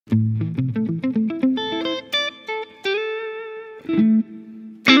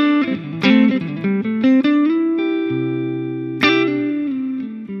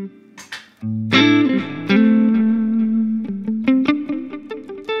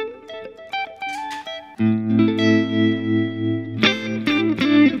Hey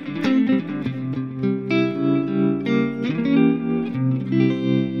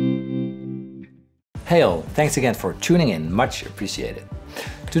all, thanks again for tuning in, much appreciated.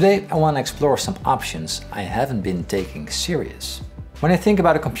 Today I want to explore some options I haven't been taking serious. When I think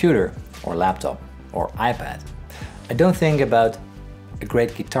about a computer or laptop or iPad, I don't think about a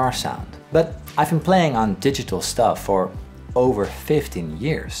great guitar sound, but I've been playing on digital stuff for over 15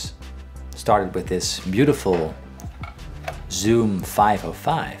 years. Started with this beautiful Zoom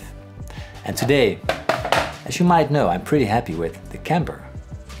 505, and today, as you might know, I'm pretty happy with the Kemper.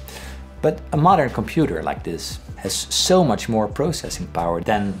 But a modern computer like this has so much more processing power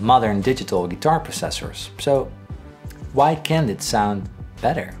than modern digital guitar processors. So why can't it sound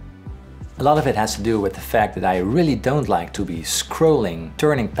better? A lot of it has to do with the fact that I really don't like to be scrolling,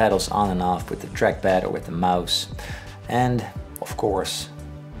 turning pedals on and off with the trackpad or with the mouse. And of course,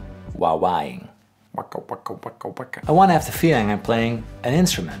 wah-wahing. I want to have the feeling I'm playing an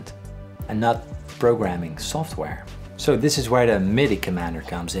instrument and not programming software. So this is where the MIDI commander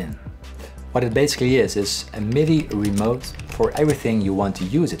comes in. What it basically is a MIDI remote for everything you want to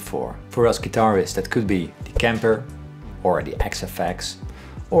use it for. For us guitarists, that could be the Kemper or the XFX,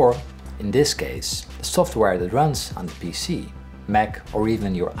 or in this case, the software that runs on the PC, Mac, or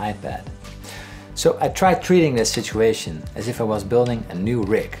even your iPad. So I tried treating this situation as if I was building a new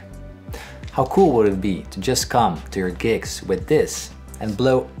rig. How cool would it be to just come to your gigs with this and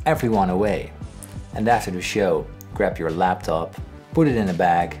blow everyone away? And after the show, grab your laptop, put it in a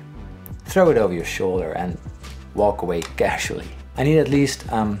bag, throw it over your shoulder and walk away casually. I need at least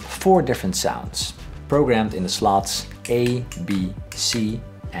 4 different sounds, programmed in the slots A, B, C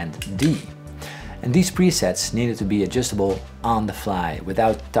and D. And these presets needed to be adjustable on the fly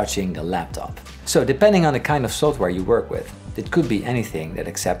without touching the laptop. So depending on the kind of software you work with, it could be anything that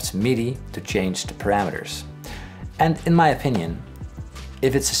accepts MIDI to change the parameters. And in my opinion,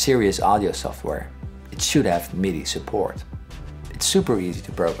 if it's a serious audio software, it should have MIDI support. It's super easy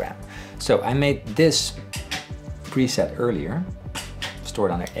to program. So I made this preset earlier,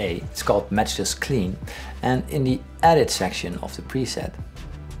 stored under A. It's called Match This Clean. And in the Edit section of the preset,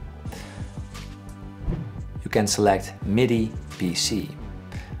 you can select MIDI PC.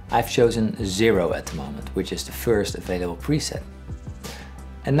 I've chosen 0 at the moment, which is the first available preset.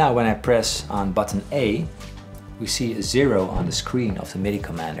 And now when I press on button A, we see a 0 on the screen of the MIDI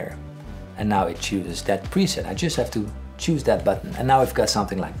commander. And now it chooses that preset. I just have to choose that button, and now I've got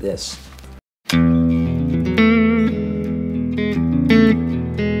something like this.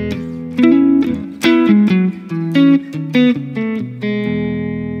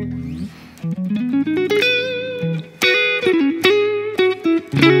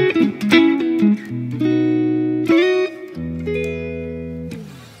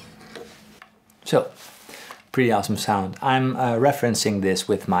 So, pretty awesome sound. I'm referencing this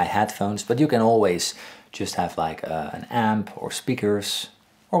with my headphones, but you can always just have like an amp or speakers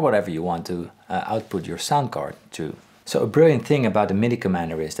or whatever you want to output your sound card to. So a brilliant thing about the MIDI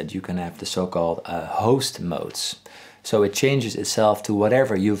commander is that you can have the so-called host modes. So it changes itself to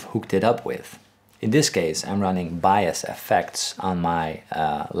whatever you've hooked it up with. In this case, I'm running bias effects on my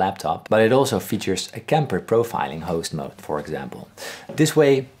laptop, but it also features a Kemper profiling host mode, for example. This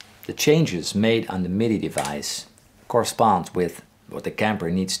way, the changes made on the MIDI device correspond with what the Kemper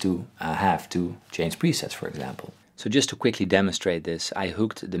needs to have to change presets, for example. So just to quickly demonstrate this, I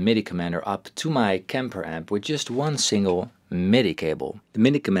hooked the MIDI commander up to my Kemper amp with just one single MIDI cable. The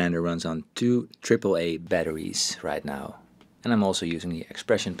MIDI commander runs on 2 AAA batteries right now. And I'm also using the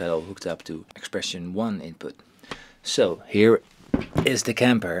expression pedal hooked up to expression 1 input. So here is the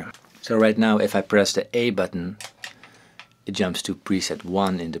Kemper. So right now if I press the A button, it jumps to preset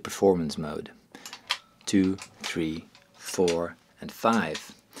 1 in the performance mode. 2, 3, 4 and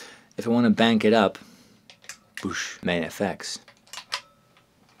 5. If I want to bank it up, push main effects.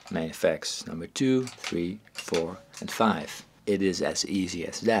 Main effects number 2, 3, 4 and 5. It is as easy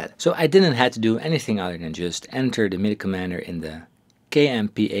as that. So I didn't have to do anything other than just enter the MIDI commander in the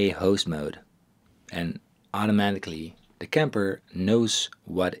KMPA host mode, and automatically the Kemper knows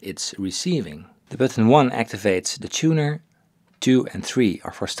what it's receiving. The button 1 activates the tuner, 2 and 3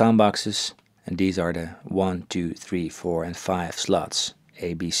 are for soundboxes, and these are the 1, 2, 3, 4 and 5 slots,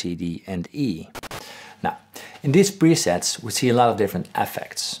 A, B, C, D and E. Now, in these presets we see a lot of different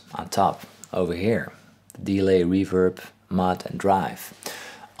effects on top over here. Delay, reverb, mod and drive.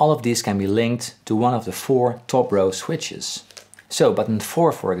 All of these can be linked to one of the 4 top row switches. So button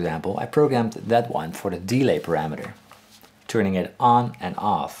 4, for example, I programmed that one for the delay parameter, turning it on and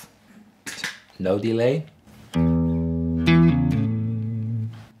off. No delay.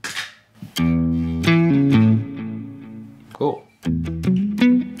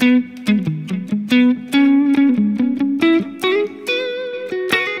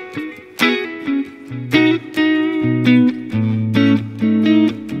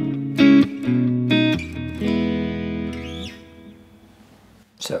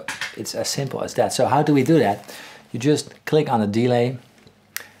 as simple as that. So how do we do that? You just click on the delay,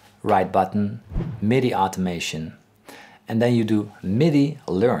 right button, MIDI automation, and then you do MIDI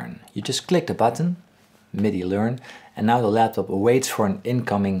learn. You just click the button, MIDI learn, and now the laptop waits for an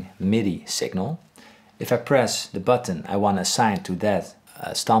incoming MIDI signal. If I press the button I want to assign to that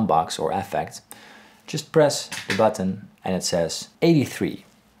stomp box or effect, just press the button and it says 83,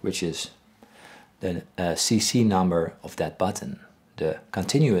 which is the CC number of that button, the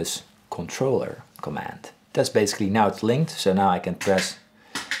continuous controller command. That's basically, now it's linked, so now I can press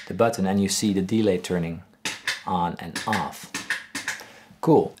the button and you see the delay turning on and off.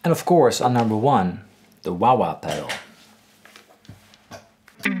 Cool. And of course, on number 1, the wah-wah pedal.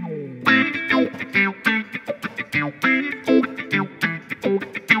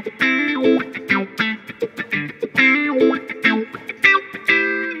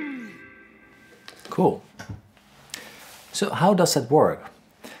 Cool. So how does that work?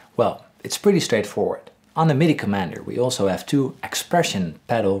 Well, it's pretty straightforward. On the MIDI commander we also have 2 expression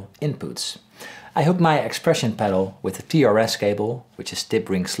pedal inputs. I hooked my expression pedal with a TRS cable, which is tip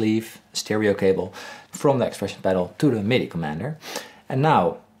ring sleeve, stereo cable, from the expression pedal to the MIDI commander. And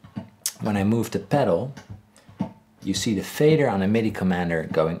now, when I move the pedal, you see the fader on the MIDI commander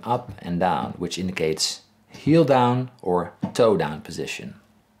going up and down, which indicates heel down or toe down position.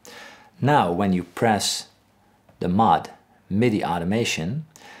 Now, when you press the mod MIDI automation,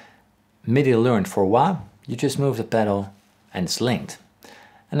 MIDI learn for wah, you just move the pedal and it's linked.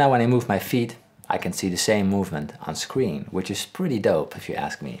 And now when I move my feet, I can see the same movement on screen, which is pretty dope if you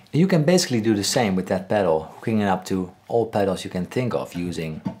ask me. You can basically do the same with that pedal, hooking it up to all pedals you can think of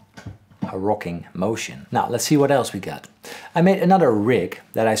using a rocking motion. Now let's see what else we got. I made another rig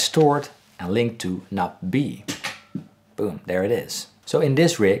that I stored and linked to knob B. Boom, there it is. So in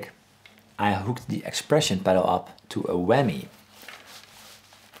this rig, I hooked the expression pedal up to a whammy.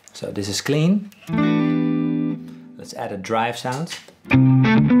 So this is clean. Let's add a drive sound.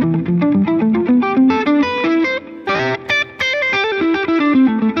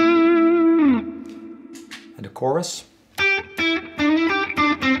 And the chorus.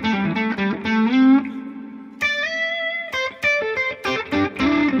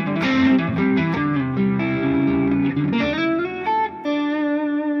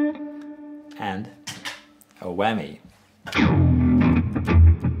 And a whammy.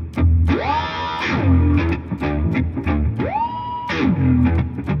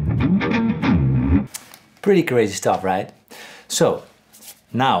 Pretty crazy stuff, right? So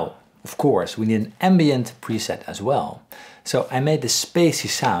now, of course, we need an ambient preset as well. So I made the spacey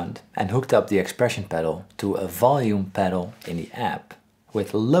sound and hooked up the expression pedal to a volume pedal in the app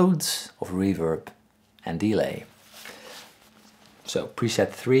with loads of reverb and delay. So preset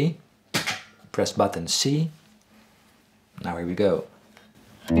 3, press button C. Now here we go.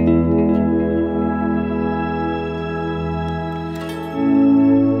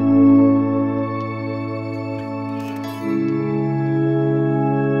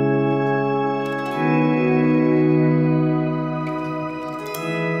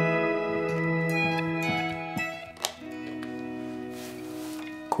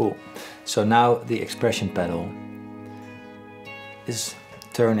 Cool. So now the expression pedal is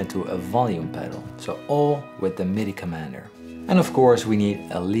turned into a volume pedal. So all with the MIDI commander. And of course we need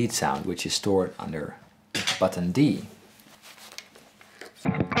a lead sound, which is stored under button D.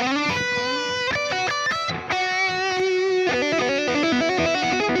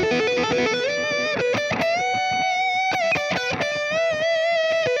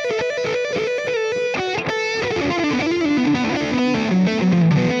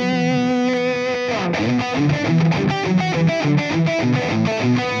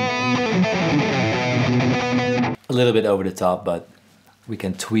 A little bit over the top, but we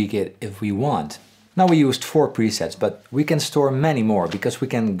can tweak it if we want. Now we used 4 presets, but we can store many more because we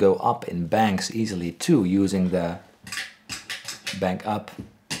can go up in banks easily too, using the bank up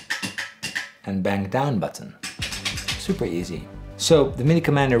and bank down button. Super easy. So the MIDI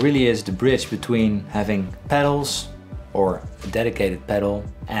commander really is the bridge between having pedals or a dedicated pedal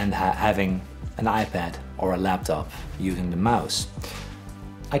and having an iPad or a laptop using the mouse.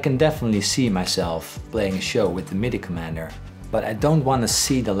 I can definitely see myself playing a show with the MIDI commander, but I don't want to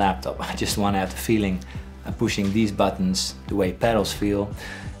see the laptop. I just want to have the feeling I'm pushing these buttons the way pedals feel.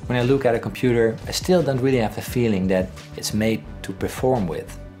 When I look at a computer, I still don't really have the feeling that it's made to perform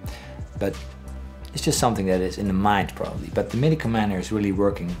with. But it's just something that is in the mind probably. But the MIDI commander is really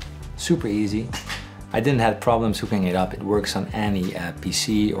working super easy. I didn't have problems hooking it up. It works on any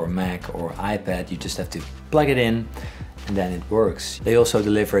PC or Mac or iPad. You just have to plug it in and then it works. They also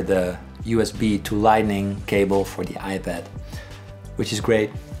deliver the USB to Lightning cable for the iPad, which is great.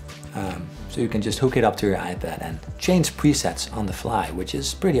 So you can just hook it up to your iPad and change presets on the fly, which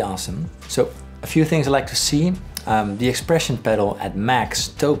is pretty awesome. So a few things I like to see. The expression pedal at max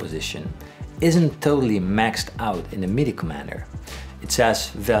toe position isn't totally maxed out in the MIDI commander. It says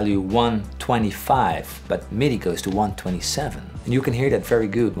value 125, but MIDI goes to 127. And you can hear that very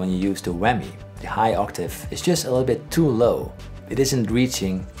good when you use the whammy. The high octave is just a little bit too low. It isn't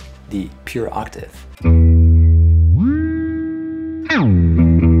reaching the pure octave.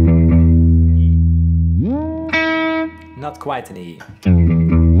 Not quite an E.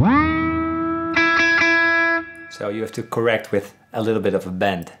 So you have to correct with a little bit of a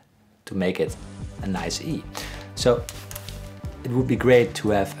bend to make it a nice E. So it would be great to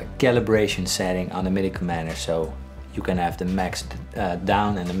have a calibration setting on the MIDI commander, so you can have the max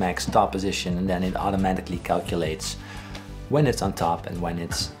down and the max top position, and then it automatically calculates when it's on top and when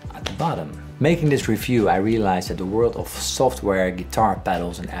it's at the bottom. Making this review, I realized that the world of software, guitar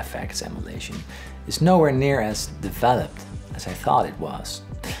pedals and FX emulation is nowhere near as developed as I thought it was.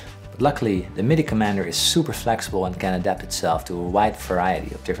 But luckily, the MIDI commander is super flexible and can adapt itself to a wide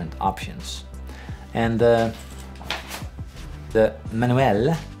variety of different options. And the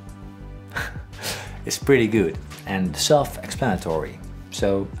manual is pretty good and self-explanatory.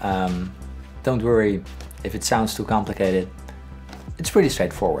 So don't worry if it sounds too complicated. It's pretty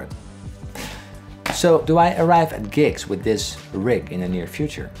straightforward. So do I arrive at gigs with this rig in the near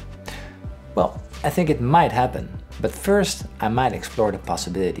future? Well, I think it might happen, but first I might explore the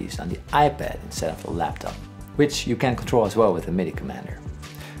possibilities on the iPad instead of the laptop, which you can control as well with the MIDI commander.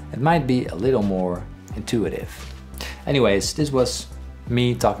 It might be a little more intuitive. Anyways, this was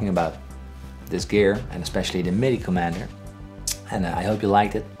me talking about this gear and especially the MIDI commander, and I hope you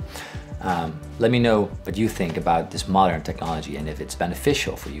liked it. Let me know what you think about this modern technology and if it's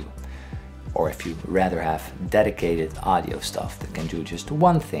beneficial for you, or if you rather have dedicated audio stuff that can do just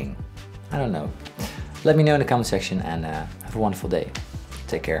one thing. I don't know. Let me know in the comment section, and have a wonderful day.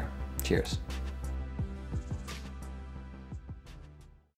 Take care. Cheers.